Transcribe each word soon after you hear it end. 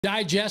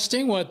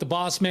Digesting what the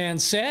boss man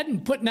said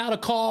and putting out a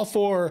call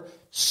for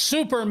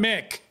Super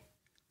Mick.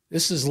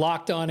 This is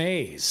Locked On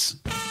A's.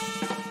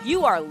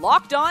 You are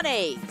Locked On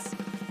A's,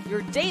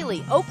 your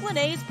daily Oakland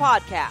A's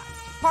podcast.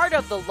 Part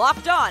of the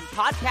Locked On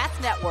Podcast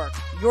Network,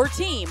 your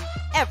team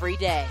every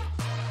day.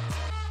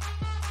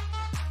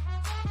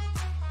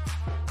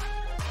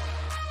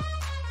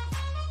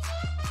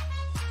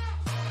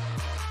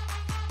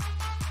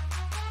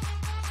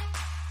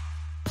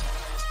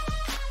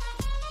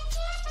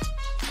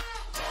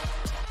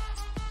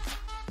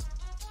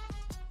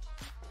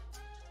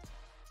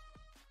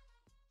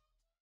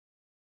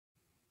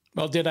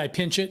 Well, did I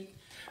pinch it?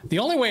 The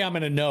only way I'm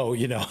going to know,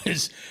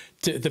 is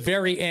to the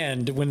very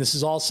end, when this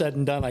is all said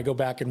and done, I go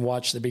back and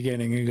watch the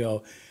beginning and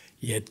go,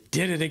 you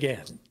did it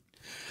again.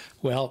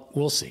 Well,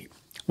 we'll see.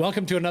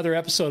 Welcome to another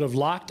episode of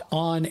Locked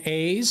On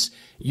A's,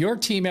 your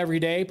team every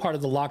day, part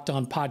of the Locked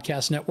On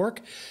Podcast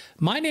Network.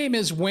 My name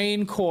is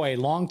Wayne Coy,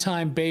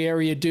 longtime Bay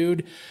Area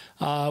dude.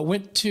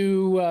 Went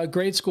to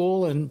grade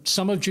school and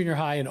some of junior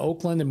high in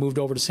Oakland and moved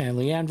over to San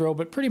Leandro,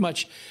 but pretty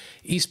much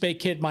East Bay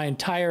kid my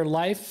entire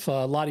life,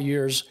 a lot of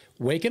years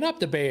waking up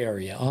the Bay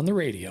Area on the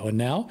radio, and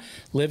now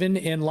living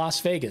in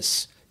Las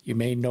Vegas. You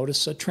may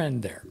notice a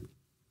trend there.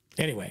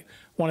 Anyway,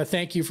 want to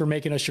thank you for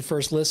making us your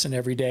first listen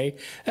every day.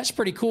 That's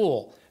pretty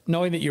cool,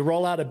 knowing that you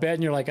roll out of bed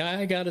and you're like,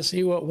 I got to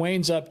see what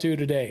Wayne's up to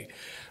today.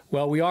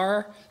 Well, we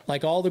are,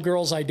 like all the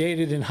girls I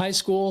dated in high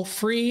school,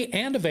 free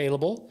and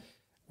available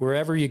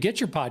wherever you get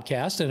your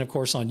podcast, and of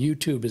course on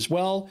YouTube as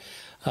well.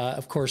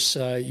 Of course,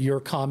 your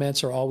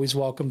comments are always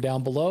welcome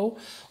down below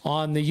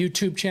on the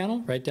YouTube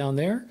channel, right down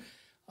there.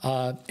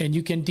 And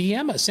you can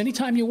DM us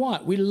anytime you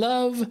want. We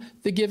love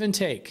the give and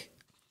take.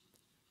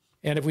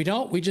 And if we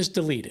don't, we just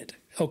delete it.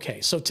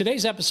 Okay, so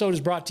today's episode is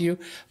brought to you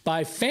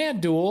by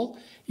FanDuel.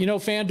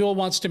 FanDuel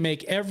wants to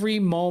make every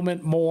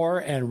moment more,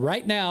 and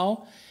right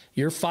now,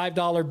 your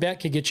 $5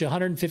 bet could get you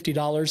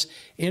 $150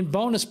 in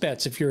bonus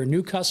bets. If you're a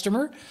new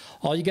customer,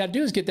 all you got to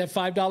do is get that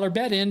 $5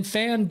 bet in.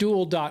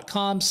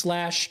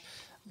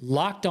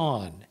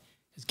 FanDuel.com/LockedOn.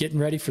 It's getting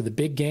ready for the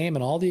big game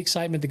and all the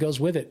excitement that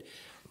goes with it.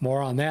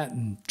 More on that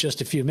in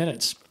just a few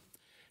minutes.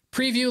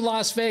 Preview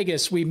Las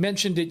Vegas. We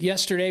mentioned it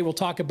yesterday. We'll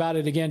talk about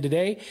it again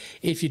today.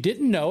 If you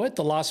didn't know it,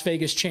 the Las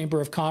Vegas Chamber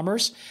of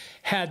Commerce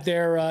had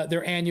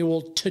their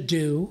annual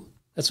to-do.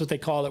 That's what they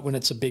call it when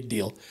it's a big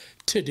deal.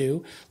 To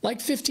do. Like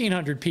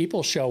 1,500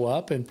 people show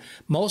up, and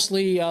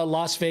mostly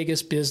Las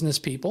Vegas business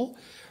people,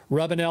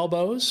 rubbing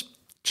elbows,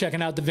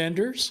 checking out the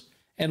vendors,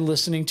 and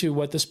listening to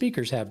what the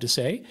speakers have to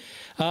say.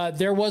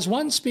 There was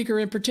one speaker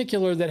in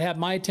particular that had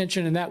my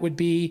attention, and that would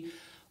be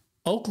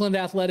Oakland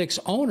Athletics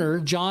owner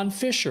John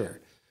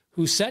Fisher,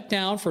 who sat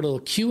down for a little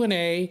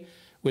Q&A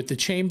with the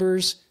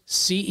Chamber's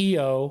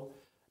CEO,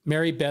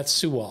 Mary Beth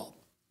Sewell.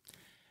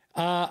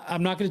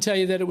 I'm not going to tell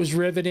you that it was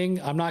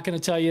riveting. I'm not going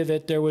to tell you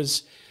that there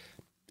was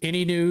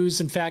any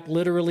news. In fact,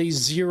 literally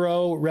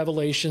zero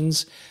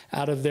revelations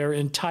out of their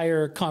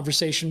entire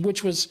conversation,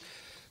 which was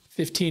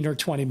 15 or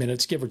 20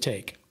 minutes, give or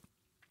take.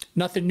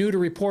 Nothing new to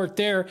report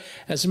there.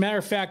 As a matter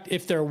of fact,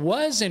 if there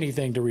was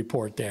anything to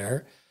report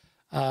there,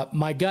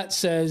 my gut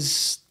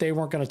says they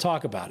weren't going to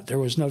talk about it. There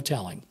was no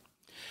telling.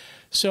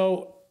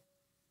 So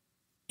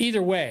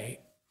either way,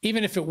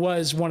 even if it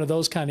was one of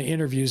those kind of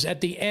interviews,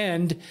 at the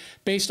end,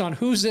 based on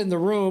who's in the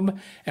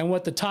room and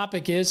what the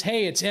topic is,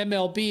 hey, it's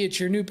MLB, it's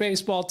your new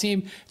baseball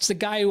team. It's the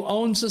guy who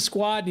owns the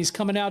squad, and he's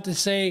coming out to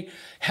say,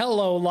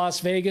 hello, Las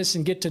Vegas,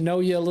 and get to know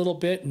you a little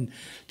bit and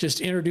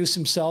just introduce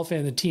himself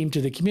and the team to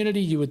the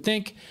community. You would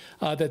think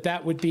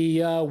that would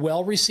be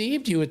well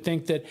received. You would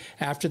think that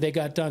after they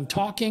got done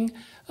talking,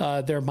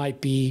 there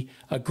might be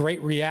a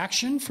great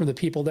reaction from the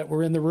people that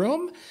were in the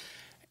room.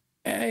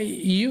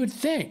 You would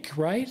think,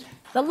 right?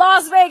 The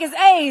Las Vegas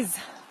A's.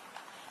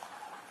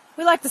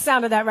 We like the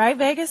sound of that, right,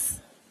 Vegas?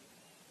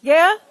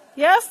 Yeah?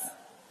 Yes?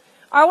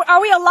 Are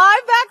we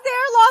alive back there,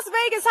 Las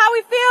Vegas? How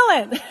we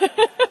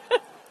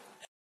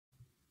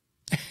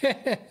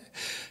feeling?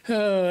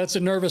 That's a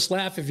nervous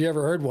laugh if you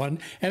ever heard one.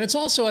 And it's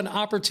also an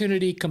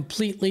opportunity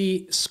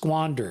completely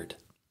squandered.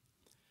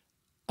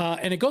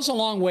 And it goes a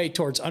long way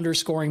towards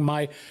underscoring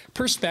my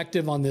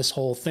perspective on this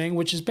whole thing,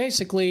 which is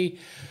basically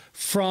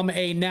from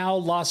a now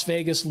Las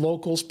Vegas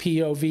locals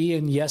POV.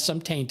 And yes,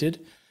 I'm tainted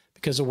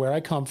because of where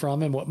I come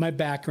from and what my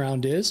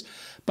background is.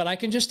 But I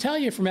can just tell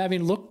you from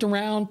having looked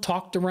around,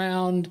 talked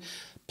around,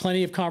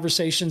 plenty of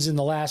conversations in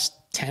the last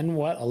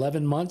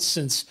 11 months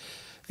since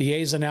the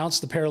A's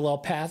announced the parallel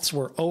paths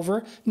were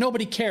over.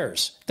 Nobody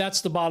cares.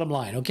 That's the bottom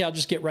line. Okay, I'll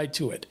just get right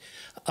to it.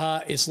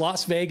 It's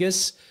Las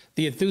Vegas.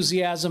 The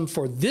enthusiasm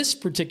for this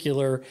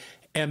particular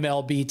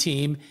MLB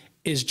team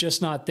is just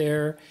not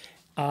there.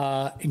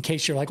 In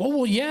case you're like, oh,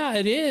 well, yeah,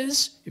 it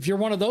is. If you're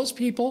one of those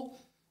people,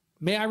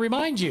 may I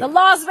remind you. The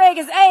Las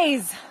Vegas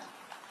A's.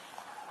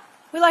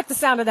 We like the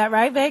sound of that,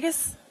 right,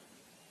 Vegas?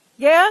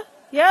 Yeah?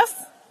 Yes?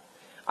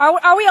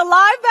 Are we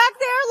alive back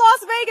there, Las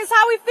Vegas?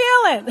 How we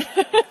feeling?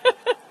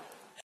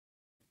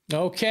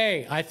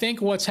 Okay, I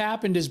think what's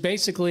happened is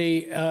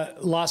basically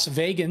Las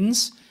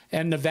Vegans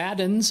and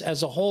Nevadans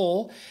as a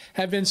whole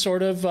have been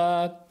sort of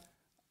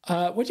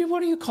what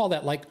do you call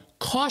that? Like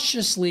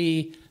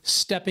cautiously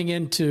stepping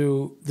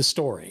into the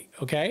story,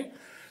 okay?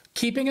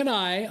 Keeping an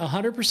eye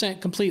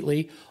 100%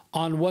 completely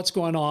on what's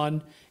going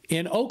on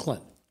in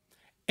Oakland.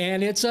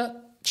 And it's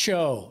a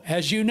show,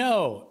 as you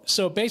know.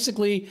 So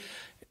basically,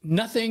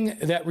 nothing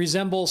that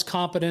resembles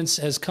competence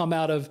has come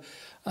out of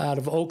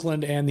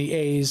Oakland and the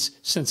A's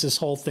since this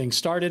whole thing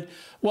started.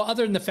 Well,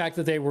 other than the fact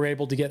that they were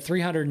able to get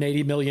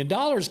 $380 million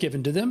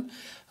given to them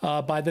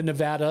by the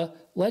Nevada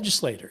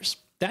legislators.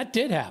 That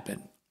did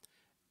happen.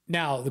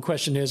 Now, the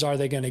question is, are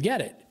they going to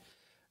get it?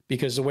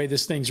 Because the way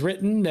this thing's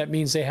written, that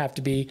means they have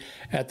to be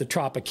at the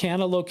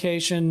Tropicana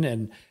location,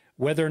 and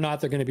whether or not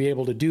they're going to be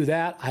able to do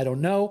that, I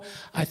don't know.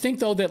 I think,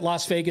 though, that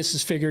Las Vegas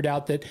has figured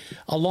out that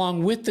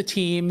along with the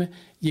team,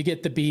 you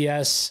get the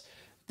BS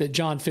that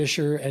John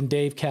Fisher and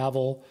Dave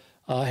Kaval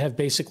have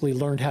basically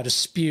learned how to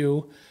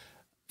spew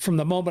from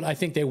the moment I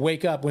think they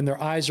wake up. When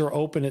their eyes are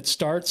open, it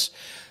starts.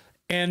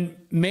 And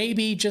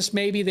maybe, just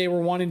maybe, they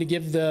were wanting to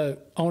give the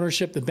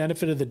ownership the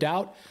benefit of the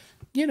doubt.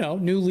 You know,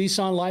 new lease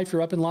on life.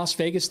 You're up in Las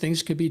Vegas.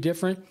 Things could be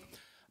different.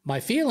 My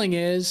feeling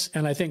is,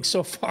 and I think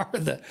so far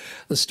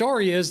the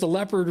story is, the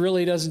leopard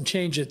really doesn't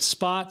change its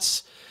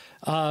spots.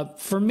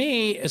 For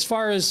me, as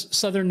far as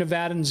Southern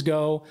Nevadans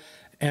go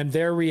and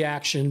their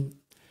reaction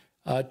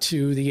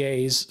to the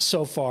A's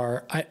so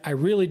far, I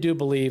really do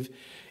believe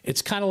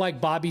it's kind of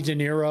like Bobby De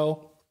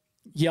Niro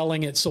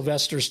yelling at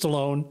Sylvester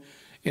Stallone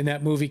in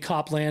that movie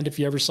Copland, if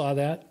you ever saw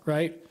that,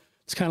 right?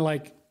 It's kind of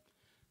like,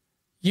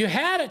 you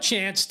had a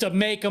chance to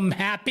make them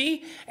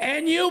happy,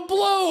 and you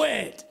blew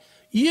it.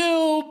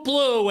 You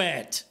blew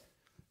it.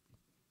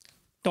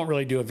 Don't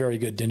really do a very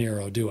good De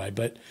Niro, do I?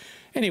 But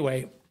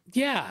anyway,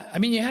 yeah, I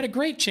mean, you had a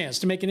great chance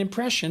to make an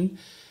impression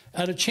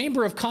at a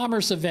Chamber of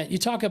Commerce event. You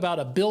talk about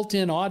a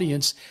built-in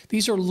audience.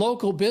 These are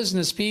local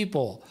business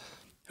people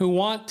who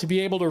want to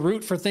be able to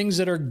root for things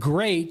that are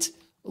great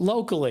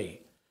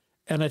locally.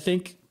 And I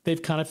think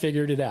they've kind of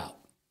figured it out.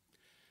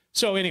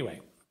 So anyway,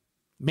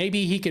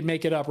 maybe he could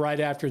make it up right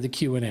after the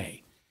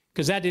Q&A,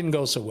 because that didn't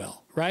go so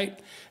well, right?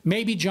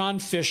 Maybe John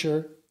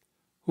Fisher,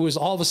 who is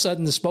all of a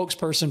sudden the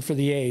spokesperson for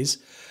the A's,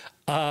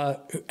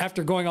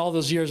 after going all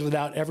those years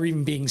without ever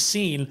even being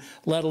seen,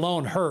 let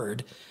alone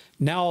heard,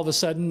 now all of a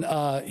sudden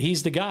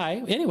he's the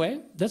guy.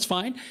 Anyway, that's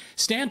fine.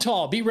 Stand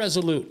tall, be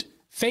resolute,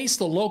 face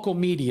the local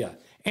media,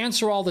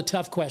 answer all the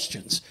tough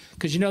questions,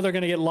 because you know they're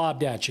going to get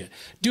lobbed at you.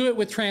 Do it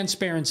with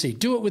transparency.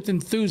 Do it with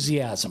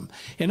enthusiasm.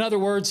 In other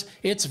words,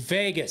 it's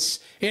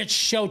Vegas. It's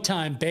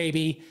showtime,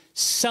 baby.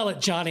 Sell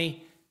it,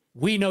 Johnny.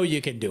 We know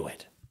you can do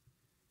it.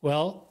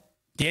 Well,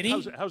 did he?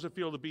 How's it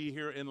feel to be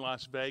here in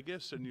Las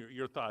Vegas, and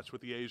your thoughts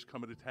with the A's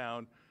coming to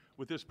town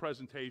with this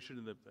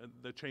presentation and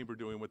the chamber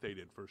doing what they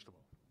did, first of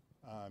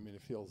all? I mean,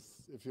 it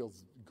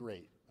feels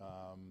great.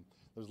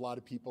 There's a lot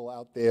of people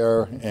out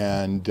there,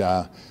 and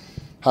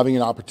having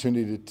an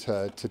opportunity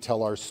to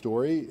tell our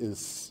story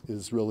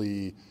is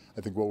really,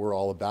 I think, what we're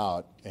all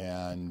about.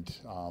 And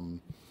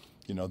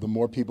you know, the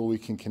more people we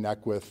can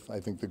connect with,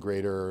 I think the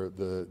greater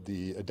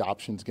the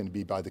adoption is going to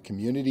be by the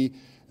community,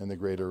 and the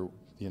greater,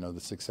 you know,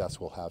 the success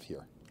we'll have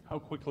here. How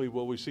quickly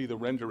will we see the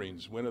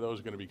renderings? When are those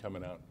going to be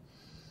coming out?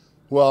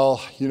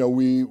 Well, you know,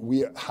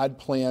 we had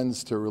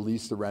plans to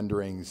release the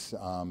renderings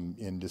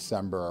in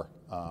December,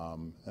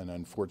 and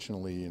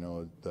unfortunately, you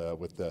know,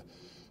 with the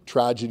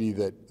tragedy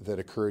that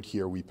occurred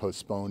here, we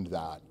postponed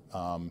that.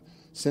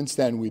 Since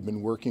then, we've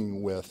been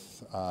working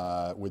with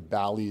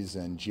Bally's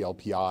and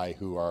GLPI,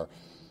 who are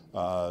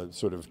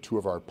sort of two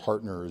of our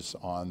partners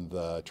on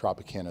the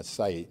Tropicana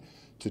site,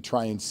 to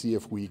try and see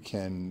if we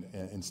can,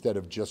 instead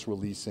of just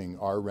releasing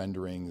our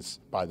renderings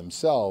by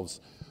themselves,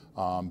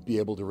 be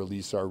able to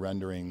release our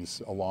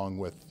renderings along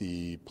with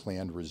the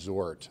planned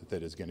resort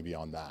that is going to be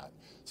on that.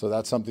 So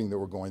that's something that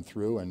we're going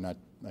through, and that,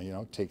 you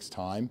know, takes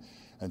time.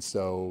 And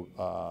so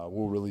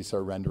we'll release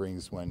our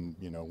renderings when,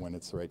 you know, when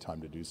it's the right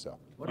time to do so.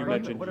 What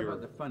about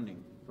the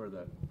funding for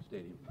the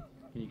stadium?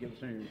 Can you give us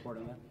any report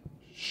on that?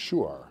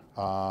 Sure.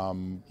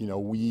 You know,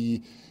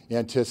 we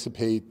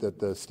anticipate that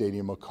the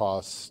stadium will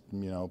cost,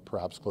 you know,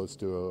 perhaps close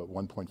to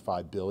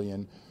 $1.5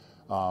 billion.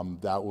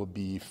 That will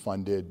be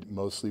funded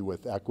mostly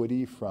with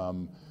equity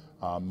from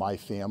my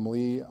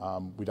family.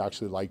 We'd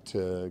actually like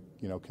to,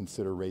 you know,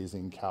 consider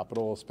raising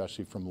capital,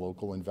 especially from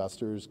local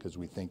investors, because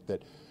we think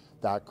that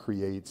that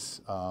creates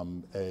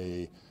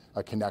a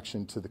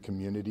connection to the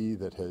community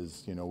that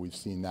has, you know, we've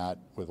seen that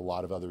with a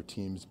lot of other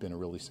teams, been a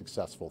really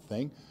successful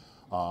thing,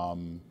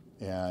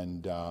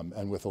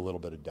 and with a little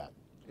bit of debt.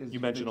 You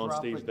mentioned on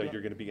stage that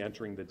you're going to be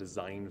entering the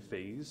design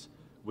phase.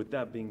 With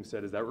that being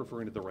said, is that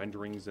referring to the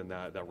renderings and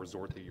that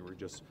resort that you were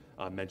just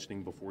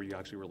mentioning before you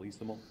actually release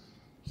them all?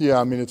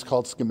 Yeah, I mean, it's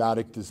called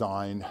schematic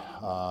design,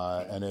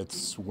 and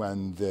it's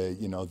when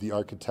the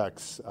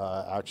architects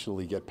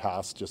actually get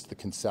past just the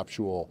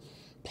conceptual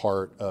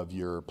part of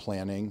your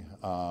planning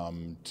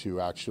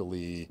to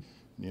actually,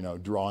 you know,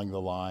 drawing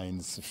the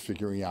lines,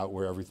 figuring out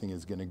where everything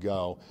is going to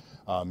go,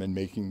 and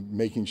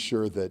making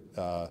sure that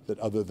that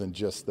other than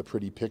just the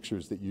pretty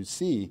pictures that you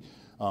see,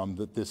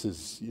 that this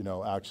is, you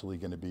know, actually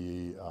going to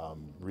be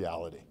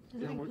reality.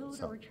 Does it include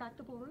a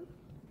retractable roof?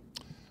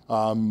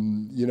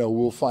 You know,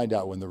 we'll find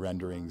out when the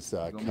renderings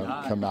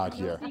come out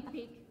here.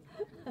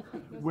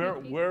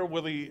 Where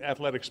will the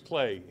Athletics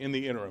play in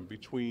the interim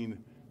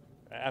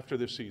after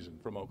this season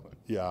from Oakland?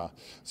 Yeah.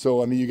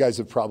 So, I mean, you guys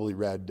have probably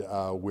read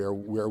where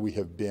we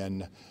have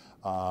been.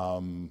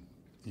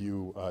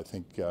 You, I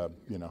think,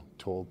 you know,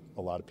 told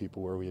a lot of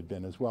people where we had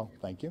been as well.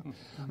 Thank you.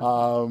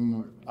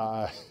 And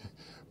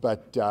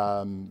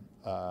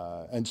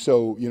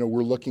so, you know,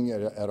 we're looking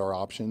at our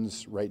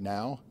options right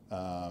now.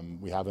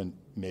 We haven't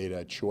made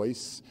a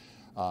choice.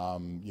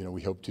 You know,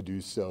 we hope to do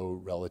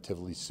so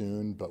relatively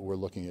soon, but we're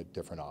looking at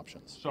different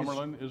options.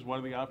 Summerlin is one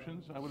of the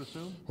options, I would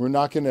assume? We're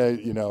not going to,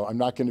 you know, I'm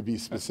not going to be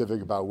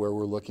specific about where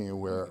we're looking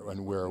and where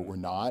we're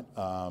not.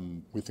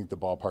 We think the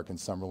ballpark in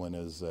Summerlin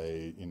is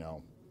a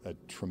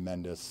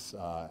tremendous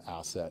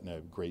asset and a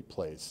great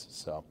place.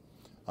 So,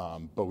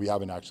 but we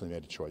haven't actually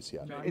made a choice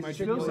yet. Is it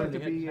still set to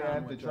be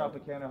at the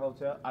Tropicana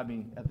Hotel? I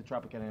mean, at the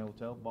Tropicana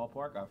Hotel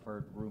ballpark? I've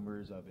heard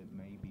rumors of it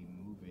may be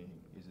moving.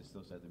 Is it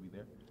still set to be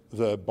there?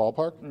 The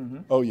ballpark? Mm-hmm.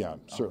 Oh yeah,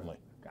 certainly.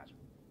 Gotcha.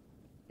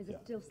 Is it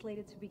still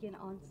slated to begin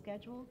on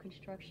schedule,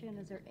 construction?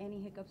 Is there any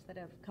hiccups that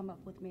have come up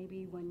with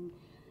maybe when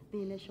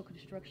the initial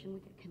construction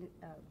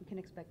we can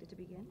expect it to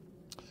begin?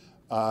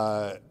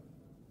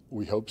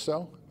 We hope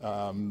so.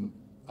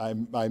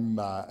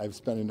 I've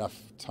spent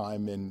enough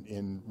time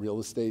in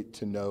real estate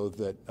to know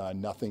that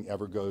nothing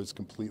ever goes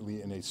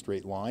completely in a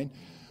straight line.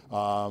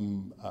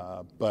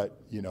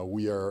 But you know,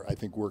 we are, I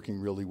think, working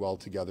really well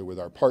together with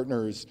our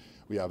partners.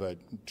 We have a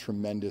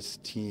tremendous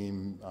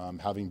team,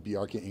 having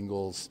Bjarke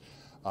Ingels,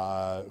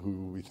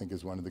 who we think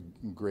is one of the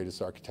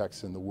greatest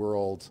architects in the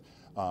world,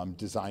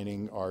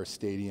 designing our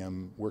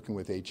stadium, working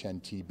with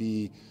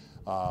HNTB,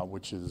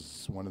 which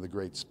is one of the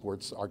great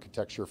sports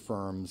architecture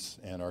firms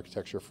and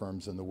architecture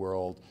firms in the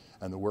world,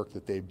 and the work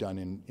that they've done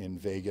in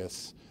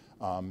Vegas,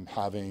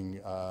 having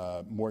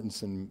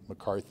Mortensen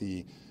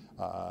McCarthy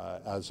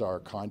as our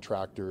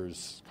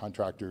contractors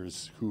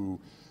who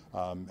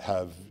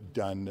have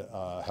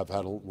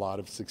had a lot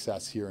of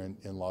success here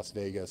in Las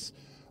Vegas.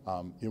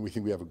 You know, we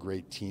think we have a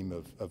great team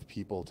of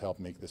people to help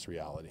make this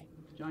reality.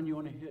 John, you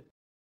want to hit?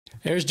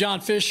 There's John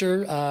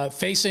Fisher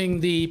facing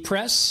the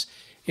press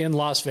in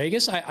Las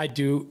Vegas. I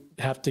do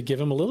have to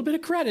give him a little bit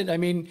of credit. I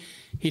mean,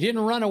 he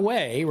didn't run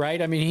away,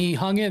 right? I mean, he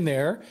hung in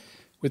there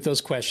with those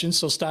questions.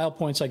 So style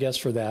points, I guess,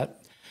 for that.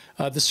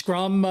 The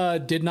scrum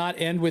did not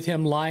end with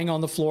him lying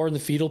on the floor in the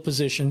fetal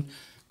position,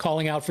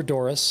 calling out for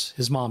Doris,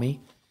 his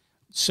mommy.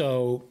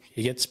 So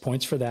he gets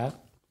points for that.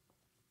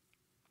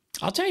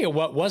 I'll tell you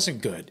what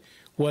wasn't good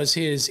was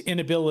his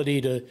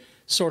inability to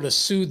sort of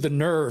soothe the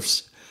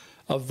nerves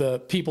of the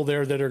people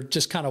there that are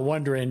just kind of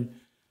wondering,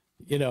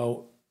 you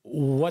know,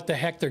 what the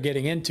heck they're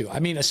getting into. I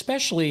mean,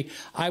 especially,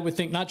 I would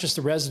think not just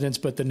the residents,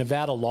 but the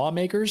Nevada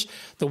lawmakers,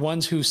 the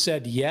ones who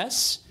said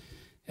yes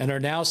and are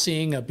now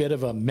seeing a bit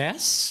of a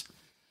mess.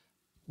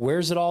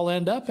 Where's it all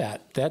end up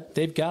at? That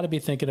they've got to be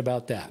thinking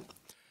about that.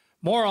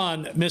 More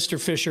on Mr.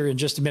 Fisher in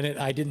just a minute.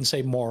 I didn't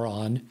say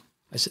moron.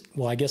 I said,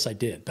 well, I guess I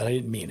did, but I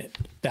didn't mean it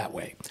that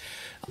way.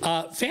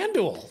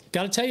 FanDuel,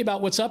 got to tell you about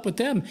what's up with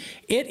them.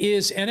 It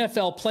is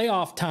NFL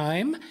playoff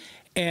time.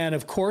 And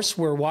of course,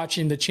 we're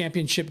watching the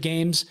championship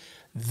games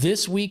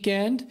this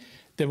weekend.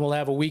 Then we'll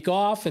have a week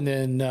off, and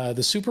then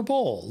the Super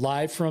Bowl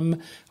live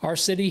from our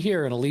city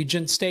here in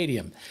Allegiant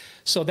Stadium.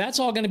 So that's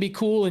all going to be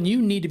cool, and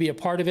you need to be a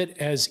part of it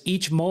as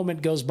each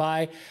moment goes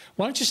by.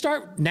 Why don't you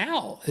start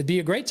now? It'd be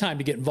a great time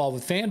to get involved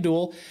with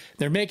FanDuel.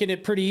 They're making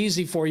it pretty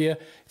easy for you.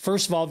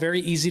 First of all, very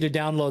easy to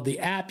download the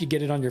app. You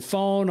get it on your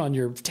phone, on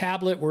your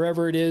tablet,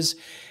 wherever it is.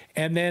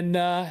 And then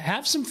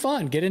have some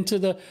fun. Get into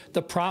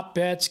the prop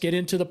bets, get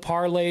into the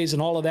parlays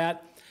and all of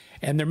that.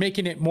 And they're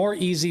making it more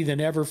easy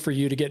than ever for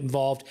you to get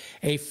involved.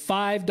 A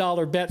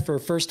 $5 bet for a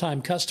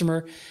first-time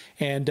customer.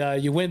 And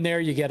you win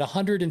there, you get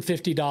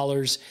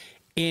 $150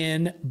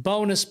 in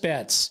bonus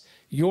bets.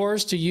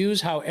 Yours to use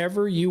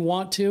however you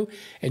want to.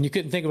 And you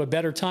couldn't think of a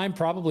better time,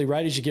 probably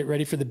right as you get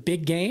ready for the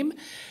big game.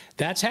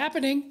 That's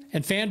happening,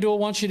 and FanDuel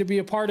wants you to be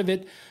a part of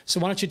it. So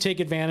why don't you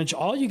take advantage?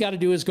 All you got to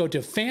do is go to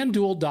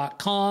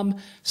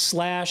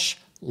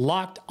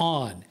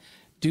FanDuel.com/lockedon.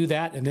 Do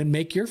that, and then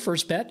make your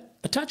first bet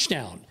a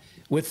touchdown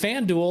with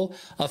FanDuel,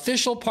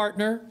 official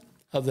partner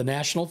of the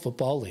National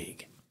Football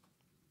League.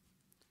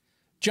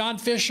 John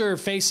Fisher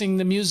facing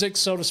the music,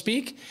 so to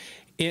speak.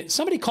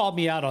 Somebody called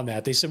me out on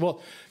that. They said, well,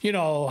 you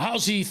know,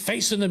 how's he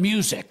facing the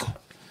music?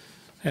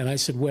 And I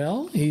said,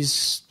 well,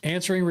 he's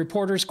answering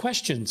reporters'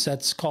 questions.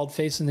 That's called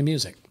facing the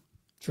music.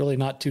 It's really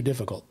not too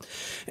difficult.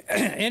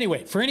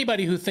 Anyway, for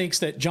anybody who thinks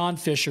that John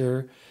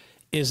Fisher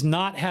is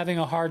not having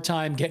a hard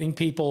time getting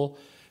people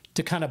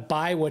to kind of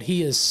buy what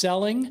he is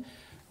selling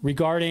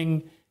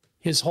regarding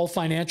his whole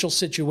financial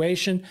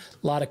situation,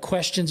 a lot of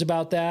questions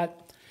about that,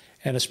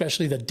 and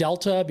especially the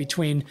delta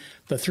between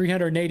the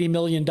 $380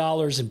 million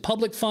in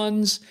public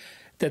funds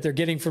that they're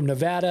getting from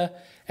Nevada.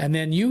 And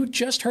then you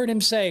just heard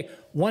him say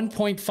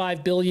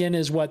 $1.5 billion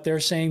is what they're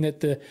saying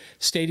that the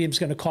stadium's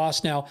going to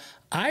cost. Now,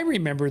 I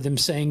remember them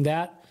saying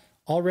that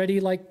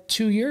already like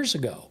 2 years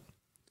ago.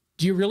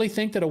 Do you really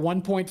think that a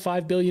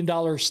 $1.5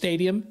 billion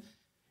stadium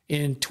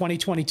in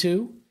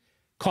 2022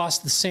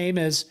 cost the same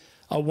as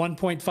a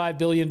 $1.5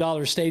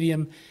 billion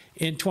stadium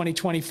in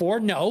 2024?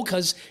 No,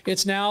 because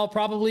it's now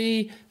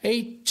probably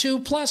a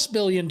 $2+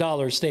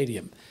 billion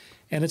stadium,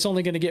 and it's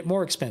only going to get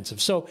more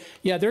expensive. So,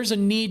 yeah, there's a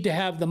need to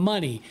have the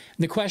money.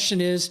 And the question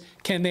is,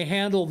 can they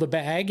handle the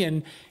bag?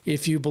 And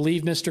if you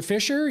believe Mr.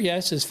 Fisher,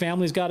 yes, his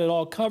family's got it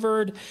all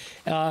covered.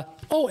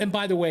 Oh, and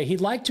by the way,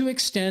 he'd like to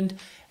extend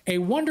a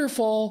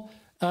wonderful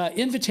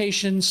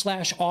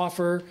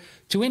invitation/offer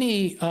to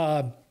any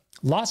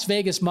Las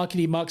Vegas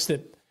muckety mucks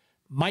that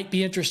might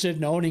be interested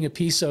in owning a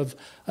piece of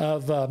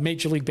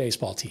Major League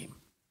Baseball team.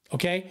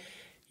 Okay?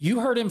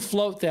 You heard him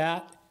float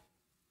that,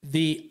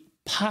 the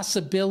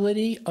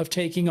possibility of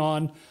taking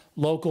on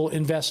local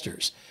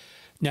investors.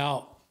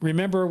 Now,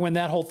 remember when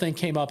that whole thing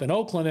came up in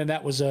Oakland and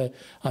that was a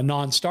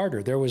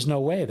non-starter. There was no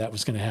way that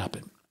was going to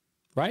happen,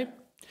 right?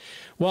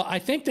 Well, I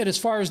think that as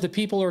far as the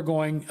people are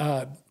going,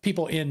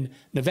 people in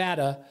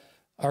Nevada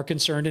are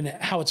concerned and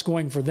how it's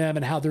going for them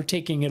and how they're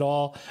taking it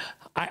all,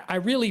 I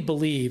really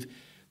believe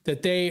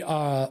that they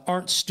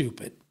aren't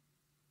stupid,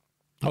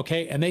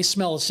 okay? And they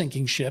smell a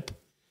sinking ship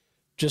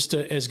just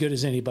as good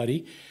as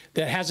anybody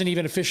that hasn't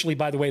even officially,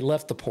 by the way,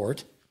 left the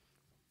port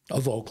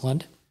of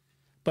Oakland.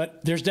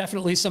 But there's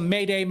definitely some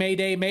mayday,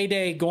 mayday,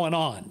 mayday going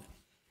on.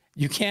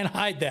 You can't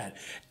hide that.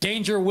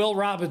 Danger Will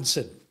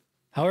Robinson,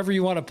 however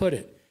you want to put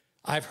it.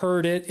 I've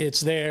heard it.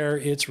 It's there.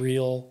 It's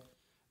real,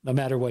 no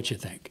matter what you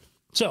think.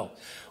 So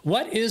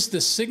what is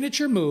the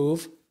signature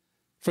move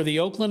for the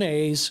Oakland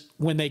A's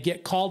when they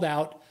get called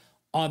out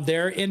on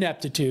their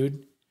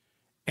ineptitude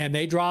and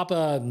they drop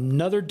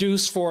another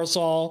deuce for us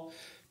all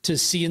to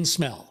see and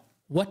smell?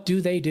 What do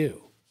they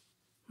do?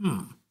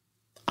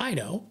 I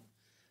know.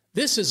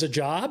 This is a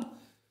job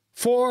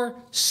for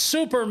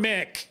Super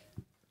Mick.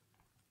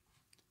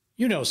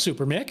 You know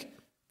Super Mick.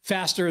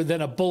 Faster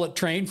than a bullet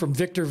train from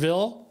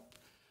Victorville.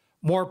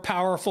 More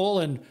powerful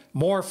and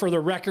more for the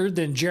record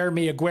than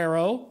Jeremy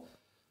Aguero.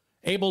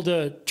 Able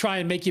to try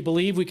and make you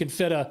believe we can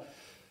fit a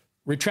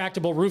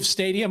retractable roof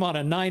stadium on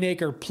a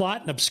 9-acre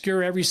plot and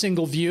obscure every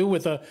single view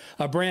with a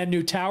brand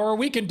new tower.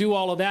 We can do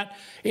all of that.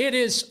 It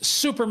is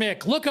Super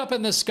Mick. Look up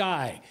in the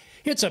sky.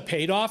 It's a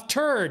paid off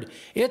turd.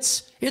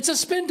 It's a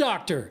spin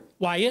doctor.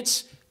 Why,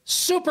 it's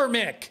Super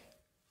Mick.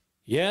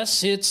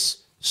 Yes,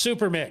 it's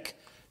Super Mick.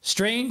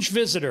 Strange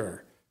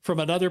visitor from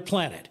another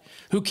planet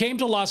who came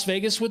to Las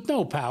Vegas with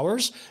no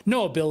powers,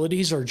 no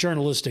abilities, or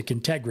journalistic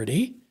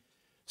integrity.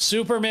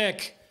 Super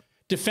Mick,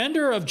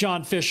 defender of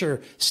John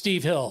Fisher,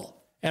 Steve Hill,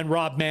 and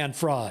Rob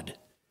Manfred.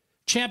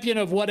 Champion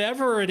of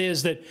whatever it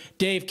is that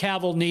Dave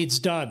Cavell needs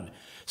done.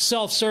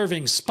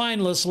 Self-serving,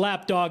 spineless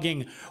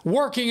lapdogging,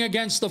 working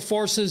against the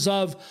forces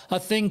of a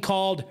thing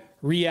called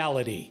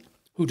reality.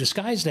 Who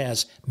disguised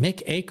as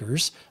Mick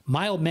Akers,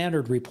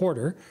 mild-mannered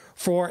reporter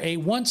for a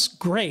once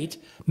great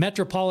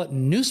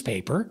metropolitan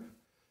newspaper,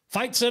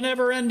 fights a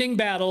never-ending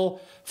battle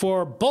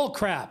for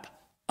bullcrap,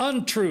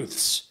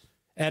 untruths,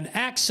 and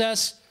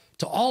access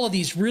to all of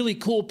these really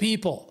cool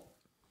people.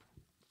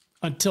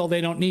 Until they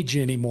don't need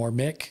you anymore,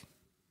 Mick.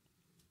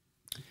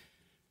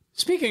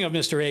 Speaking of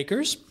Mr.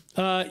 Akers,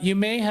 you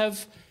may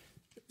have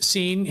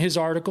seen his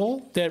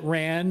article that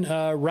ran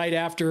right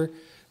after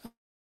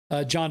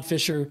John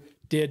Fisher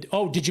did.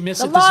 Oh, did you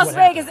miss it? The Las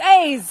Vegas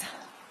A's.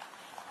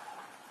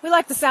 We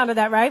like the sound of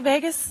that, right,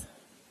 Vegas?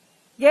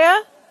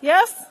 Yeah?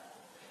 Yes?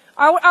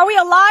 Are we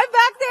alive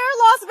back there,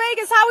 Las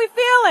Vegas? How we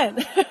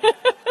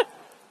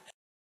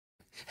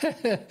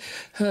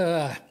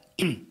feeling?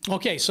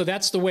 Okay, so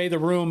that's the way the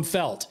room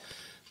felt.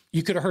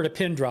 You could have heard a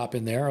pin drop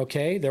in there,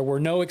 okay? There were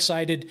no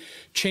excited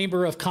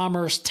Chamber of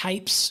Commerce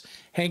types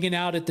hanging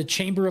out at the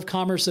Chamber of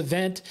Commerce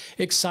event,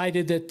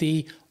 excited that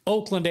the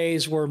Oakland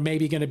A's were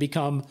maybe going to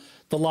become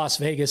the Las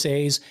Vegas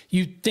A's.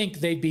 You'd think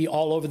they'd be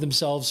all over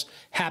themselves,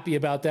 happy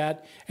about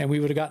that, and we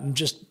would have gotten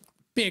just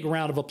big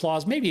round of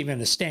applause, maybe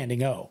even a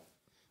standing O.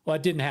 Well,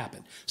 it didn't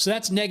happen. So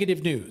that's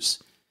negative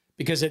news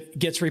because it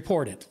gets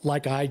reported,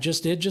 like I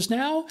just did just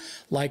now,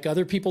 like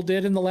other people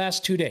did in the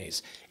last 2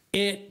 days.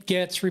 It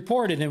gets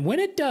reported, and when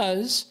it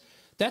does,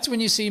 that's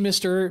when you see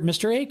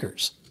Mr.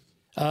 Akers,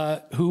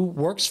 who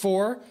works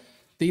for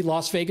the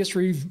Las Vegas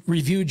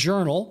Review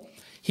Journal.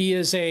 He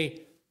is a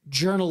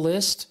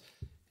journalist,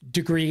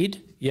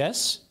 degreed,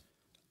 yes,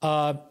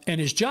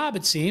 and his job,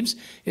 it seems,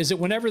 is that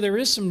whenever there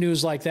is some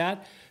news like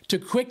that, to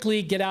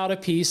quickly get out a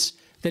piece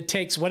that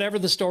takes whatever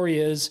the story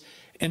is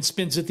and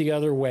spins it the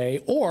other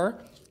way, or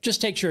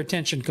just takes your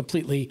attention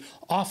completely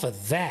off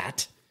of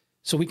that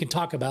so we can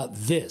talk about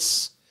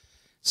this.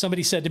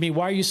 Somebody said to me,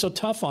 why are you so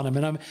tough on him?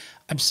 And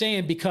I'm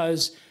saying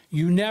because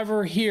you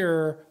never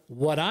hear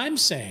what I'm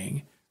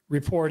saying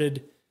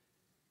reported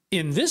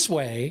in this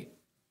way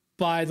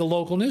by the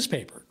local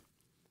newspaper.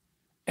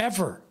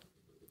 Ever.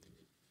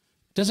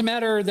 Doesn't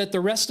matter that the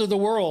rest of the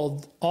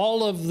world,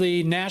 all of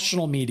the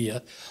national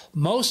media,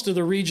 most of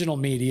the regional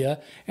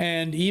media,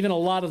 and even a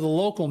lot of the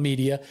local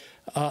media,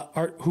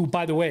 who,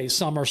 by the way,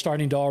 some are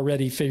starting to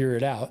already figure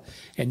it out,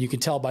 and you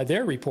can tell by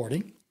their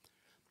reporting,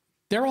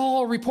 they're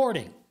all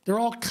reporting. They're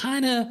all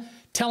kind of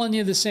telling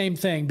you the same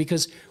thing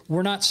because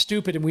we're not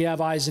stupid and we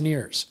have eyes and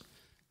ears.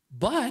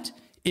 But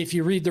if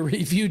you read the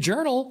Review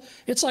Journal,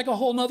 it's like a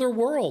whole nother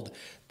world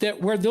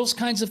where those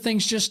kinds of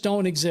things just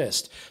don't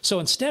exist. So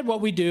instead,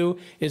 what we do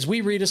is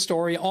we read a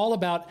story all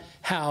about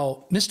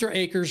how Mr.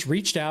 Akers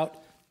reached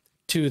out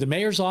to the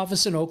mayor's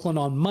office in Oakland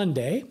on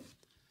Monday,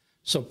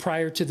 so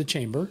prior to the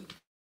chamber.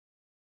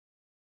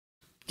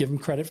 Give him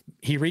credit.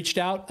 He reached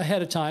out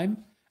ahead of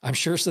time, I'm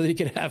sure, so that he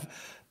could have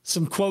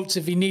some quotes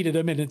if he needed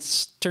them, and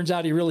it turns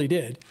out he really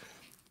did.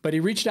 But he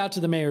reached out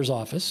to the mayor's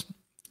office,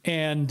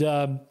 and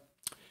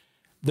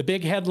the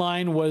big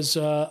headline was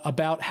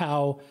about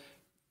how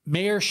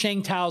Mayor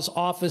Shengtao's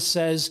office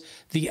says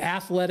the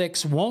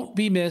Athletics won't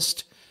be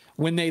missed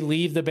when they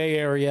leave the Bay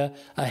Area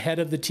ahead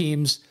of the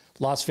team's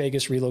Las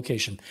Vegas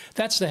relocation.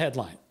 That's the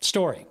headline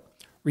story.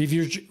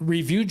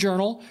 Review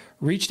Journal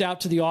reached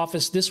out to the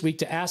office this week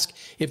to ask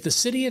if the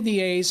city and the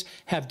A's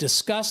have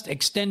discussed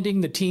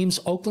extending the team's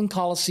Oakland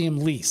Coliseum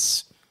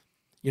lease,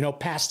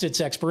 past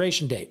its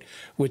expiration date,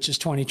 which is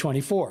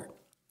 2024.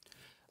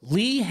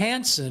 Lee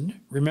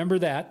Hansen, remember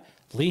that,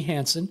 Lee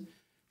Hansen,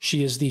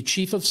 she is the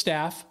chief of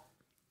staff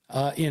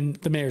in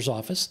the mayor's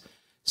office,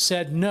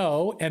 said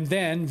no, and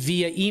then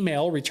via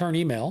email, return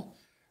email,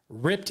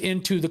 ripped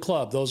into the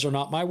club. Those are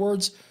not my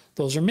words.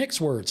 Those are Mick's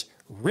words.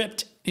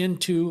 Ripped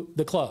into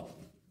the club.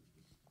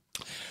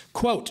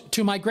 Quote,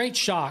 to my great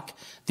shock,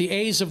 the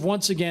A's have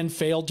once again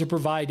failed to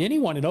provide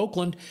anyone in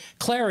Oakland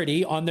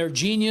clarity on their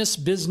genius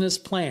business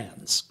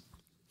plans,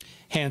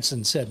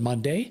 Hansen said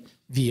Monday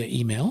via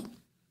email.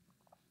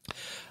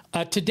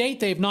 To date,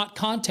 they have not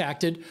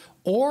contacted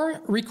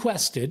or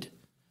requested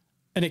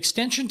an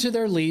extension to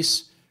their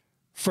lease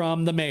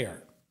from the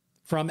mayor,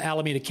 from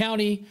Alameda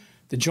County,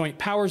 the Joint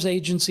Powers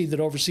Agency that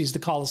oversees the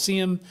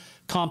Coliseum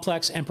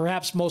complex, and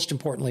perhaps most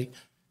importantly,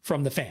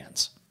 from the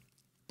fans.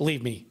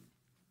 Believe me,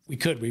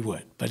 we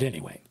would, but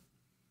anyway.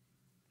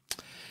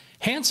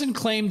 Hansen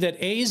claimed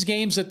that A's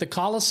games at the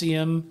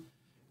Coliseum,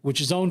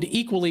 which is owned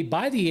equally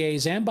by the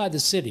A's and by the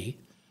city,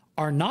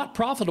 are not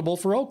profitable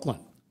for Oakland.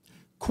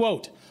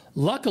 Quote,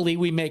 luckily,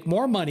 we make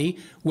more money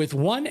with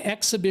one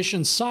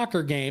exhibition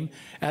soccer game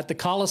at the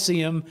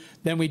Coliseum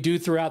than we do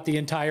throughout the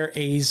entire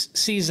A's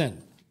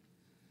season.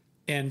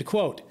 End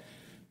quote.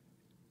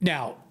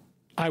 Now,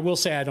 I will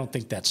say I don't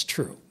think that's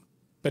true.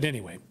 But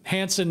anyway,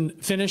 Hansen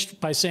finished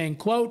by saying,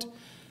 quote,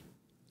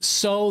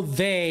 so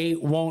they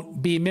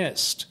won't be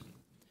missed.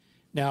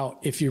 Now,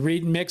 if you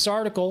read Mick's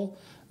article,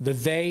 the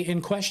they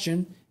in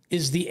question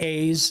is the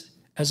A's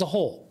as a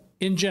whole,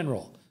 in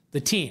general, the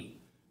team,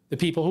 the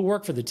people who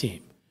work for the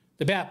team,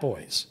 the bat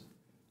boys,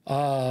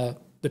 the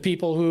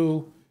people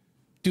who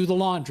do the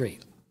laundry,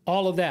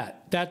 all of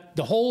that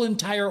the whole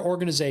entire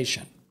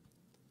organization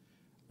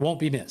won't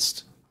be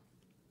missed.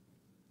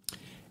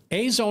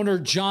 A's owner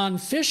John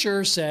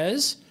Fisher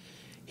says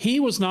he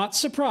was not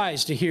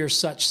surprised to hear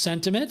such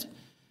sentiment.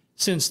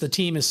 Since the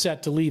team is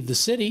set to leave the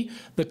city,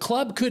 the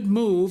club could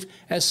move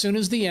as soon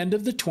as the end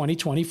of the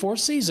 2024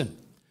 season.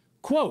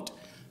 Quote,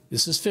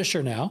 this is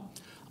Fisher now,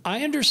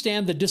 I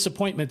understand the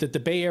disappointment that the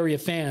Bay Area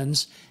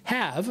fans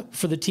have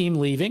for the team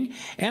leaving,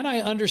 and I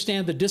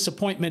understand the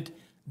disappointment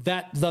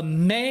that the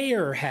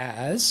mayor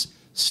has,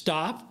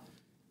 stop,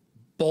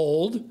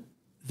 bold,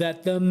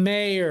 that the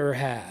mayor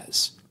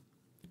has.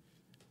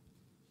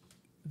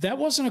 That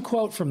wasn't a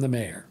quote from the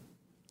mayor.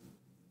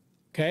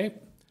 Okay?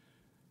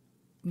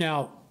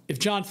 Now, if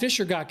John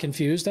Fisher got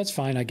confused, that's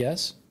fine, I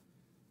guess.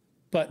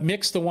 But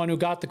Mick's the one who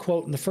got the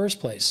quote in the first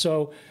place.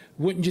 So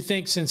wouldn't you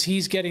think, since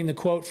he's getting the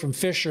quote from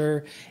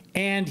Fisher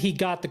and he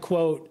got the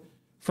quote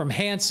from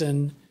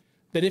Hansen,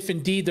 that if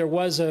indeed there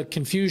was a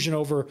confusion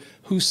over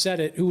who said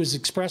it, who was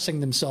expressing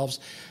themselves,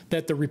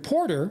 that the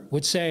reporter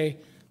would say,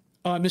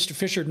 Mr.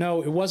 Fisher,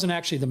 no, it wasn't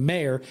actually the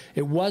mayor.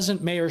 It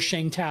wasn't Mayor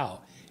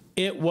Shengtao.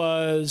 It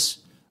was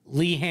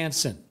Lee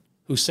Hansen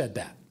who said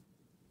that.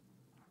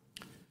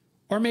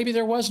 Or maybe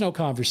there was no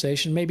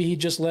conversation. Maybe he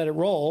just let it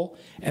roll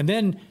and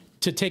then,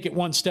 to take it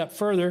one step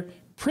further,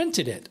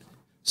 printed it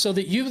so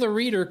that you, the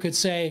reader, could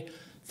say,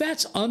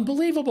 that's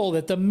unbelievable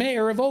that the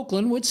mayor of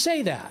Oakland would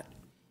say that.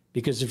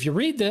 Because if you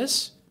read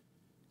this,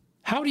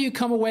 how do you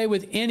come away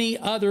with any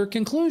other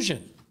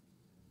conclusion?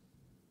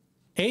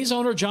 A's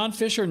owner John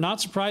Fisher,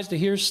 not surprised to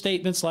hear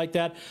statements like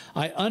that.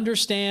 I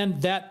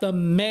understand that the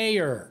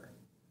mayor,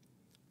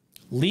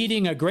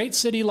 leading a great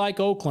city like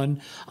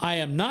Oakland, I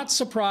am not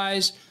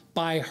surprised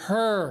by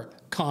her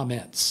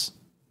comments,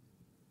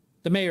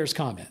 the mayor's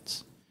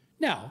comments.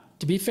 Now,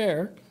 to be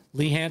fair,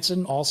 Lee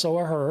Hansen, also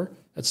a her,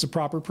 that's the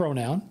proper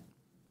pronoun.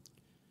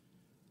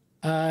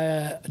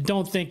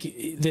 Don't think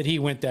that he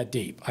went that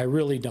deep. I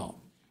really don't.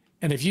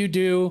 And if you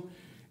do,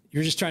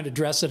 you're just trying to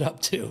dress it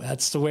up too.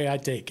 That's the way I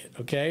take it,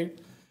 okay?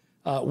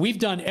 We've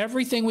done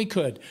everything we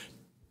could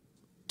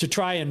to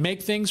try and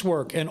make things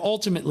work, and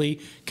ultimately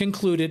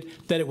concluded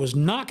that it was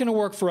not going to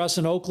work for us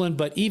in Oakland,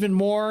 but even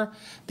more,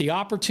 the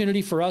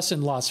opportunity for us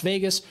in Las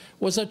Vegas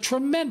was a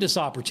tremendous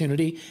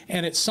opportunity,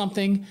 and it's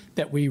something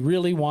that we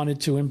really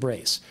wanted to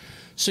embrace.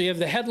 So you have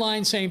the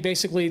headline saying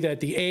basically that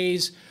the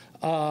A's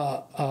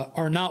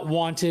are not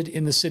wanted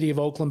in the city of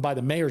Oakland by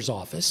the mayor's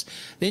office.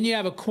 Then you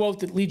have a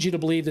quote that leads you to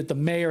believe that the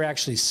mayor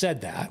actually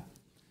said that.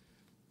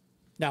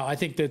 Now, I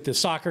think that the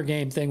soccer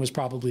game thing was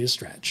probably a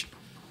stretch,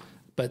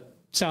 but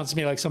sounds to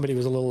me like somebody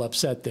was a little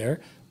upset there,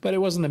 but it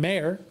wasn't the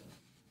mayor.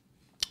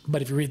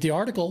 But if you read the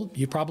article,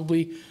 you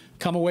probably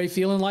come away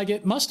feeling like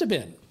it must have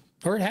been,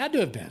 or it had to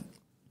have been.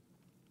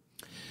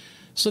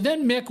 So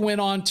then Mick went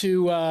on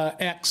to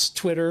X,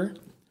 Twitter,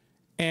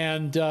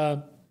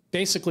 and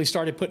basically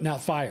started putting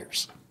out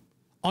fires.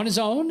 On his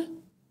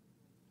own,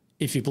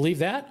 if you believe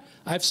that,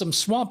 I have some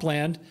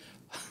swampland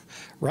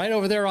right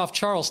over there off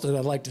Charleston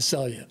I'd like to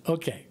sell you.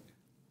 Okay.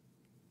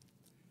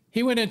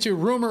 He went into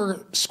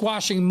rumor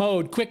squashing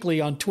mode quickly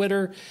on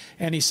Twitter,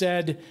 and he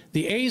said,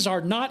 the A's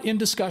are not in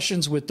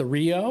discussions with the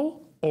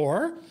Rio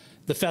or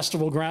the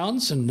festival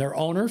grounds, and their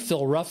owner,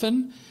 Phil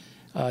Ruffin,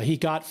 he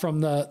got from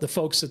the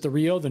folks at the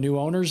Rio, the new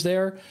owners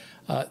there,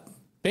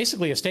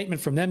 basically a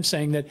statement from them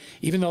saying that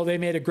even though they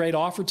made a great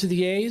offer to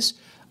the A's,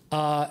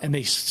 and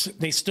they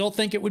still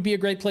think it would be a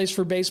great place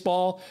for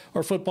baseball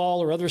or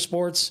football or other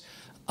sports,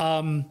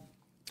 that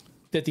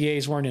the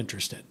A's weren't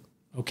interested,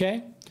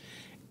 okay?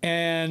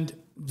 And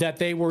that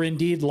they were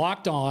indeed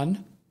locked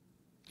on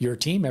your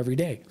team every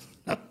day.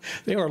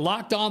 They were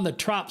locked on the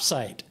Trop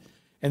site,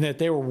 and that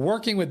they were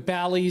working with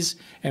Bally's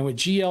and with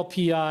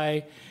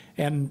GLPI.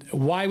 And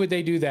why would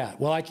they do that?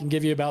 Well, I can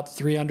give you about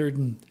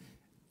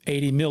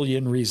 380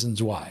 million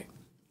reasons why.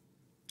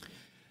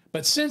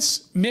 But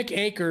since Mick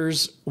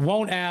Akers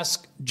won't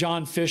ask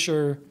John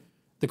Fisher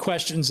the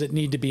questions that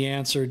need to be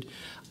answered,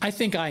 I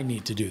think I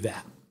need to do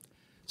that.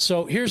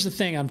 So here's the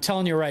thing. I'm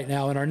telling you right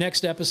now, in our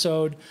next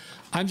episode,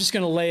 I'm just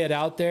going to lay it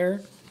out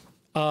there.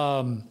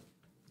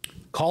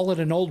 Call it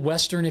an old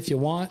Western if you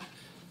want.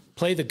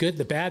 Play the good,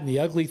 the bad, and the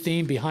ugly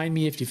theme behind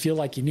me if you feel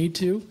like you need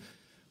to.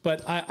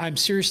 But I'm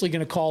seriously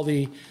going to call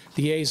the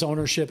A's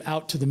ownership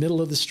out to the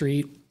middle of the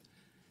street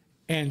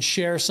and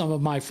share some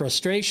of my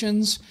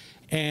frustrations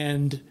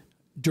and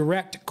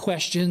direct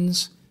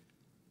questions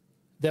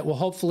that will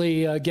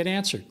hopefully get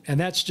answered. And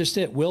that's just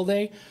it. Will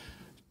they?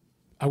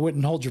 I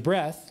wouldn't hold your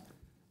breath,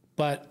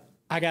 but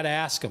I got to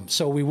ask them.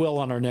 So we will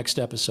on our next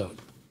episode.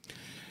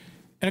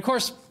 And of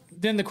course,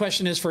 then the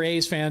question is for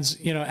A's fans,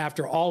 you know,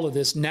 after all of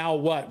this, now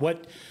what?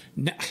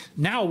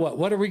 Now what?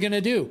 What are we going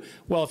to do?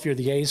 Well, if you're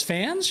the A's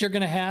fans, you're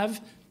going to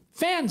have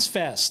Fans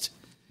Fest,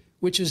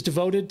 which is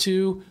devoted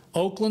to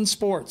Oakland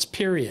sports,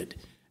 period.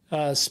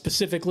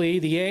 Specifically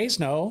the A's,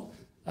 no.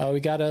 We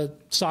got a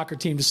soccer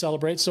team to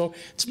celebrate. So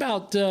it's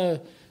about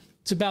the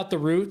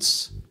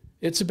roots.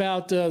 It's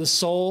about the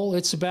soul.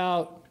 It's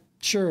about,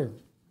 sure,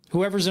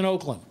 whoever's in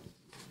Oakland.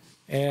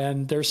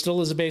 And there still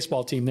is a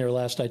baseball team there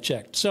last I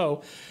checked.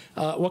 So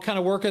what kind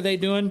of work are they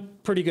doing?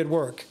 Pretty good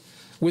work.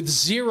 With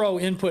zero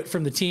input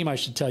from the team, I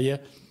should tell you.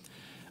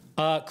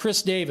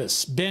 Chris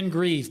Davis, Ben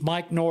Grieve,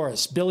 Mike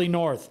Norris, Billy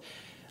North,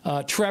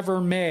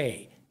 Trevor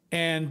May,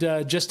 and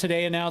just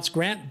today announced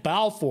Grant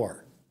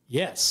Balfour.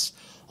 Yes,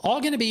 all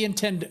going to be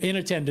in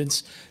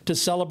attendance to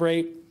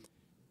celebrate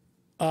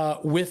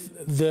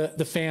with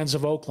the fans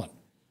of Oakland.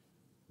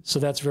 So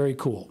that's very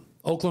cool.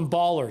 Oakland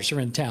Ballers are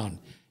in town.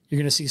 You're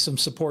going to see some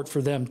support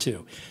for them,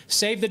 too.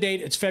 Save the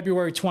date. It's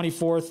February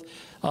 24th.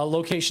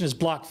 Location is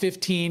Block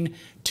 15,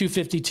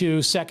 252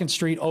 2nd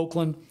Street,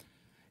 Oakland.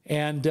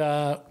 And,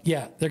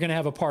 yeah, they're going to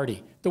have a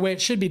party the way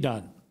it should be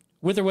done,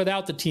 with or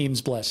without the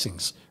team's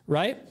blessings,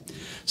 right?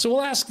 So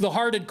we'll ask the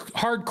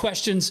hard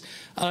questions,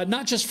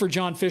 not just for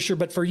John Fisher,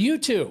 but for you,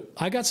 too.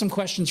 I got some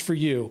questions for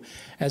you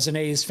as an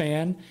A's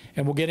fan,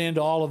 and we'll get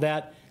into all of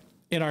that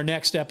in our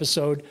next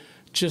episode.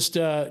 Just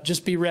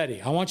be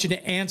ready. I want you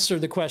to answer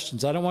the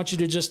questions. I don't want you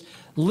to just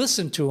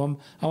listen to them.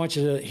 I want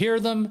you to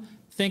hear them,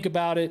 think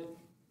about it,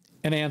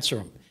 and answer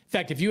them. In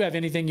fact, if you have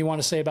anything you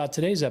want to say about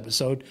today's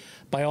episode,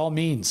 by all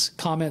means,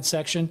 comment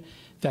section.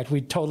 In fact,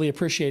 we'd totally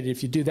appreciate it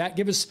if you do that.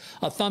 Give us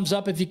a thumbs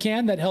up if you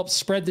can. That helps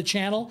spread the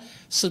channel.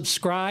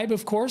 Subscribe,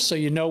 of course, so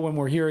you know when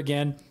we're here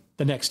again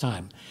the next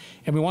time.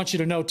 And we want you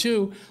to know,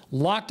 too,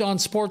 Locked On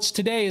Sports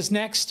Today is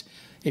next.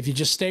 If you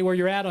just stay where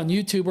you're at on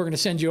YouTube, we're going to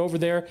send you over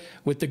there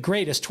with the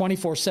greatest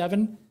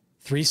 24/7,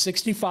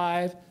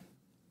 365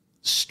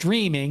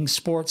 streaming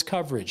sports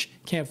coverage.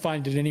 Can't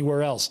find it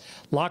anywhere else.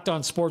 Locked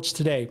On Sports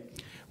Today.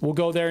 We'll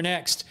go there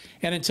next.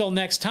 And until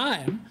next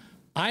time,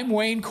 I'm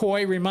Wayne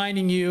Coy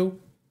reminding you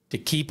to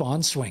keep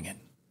on swinging.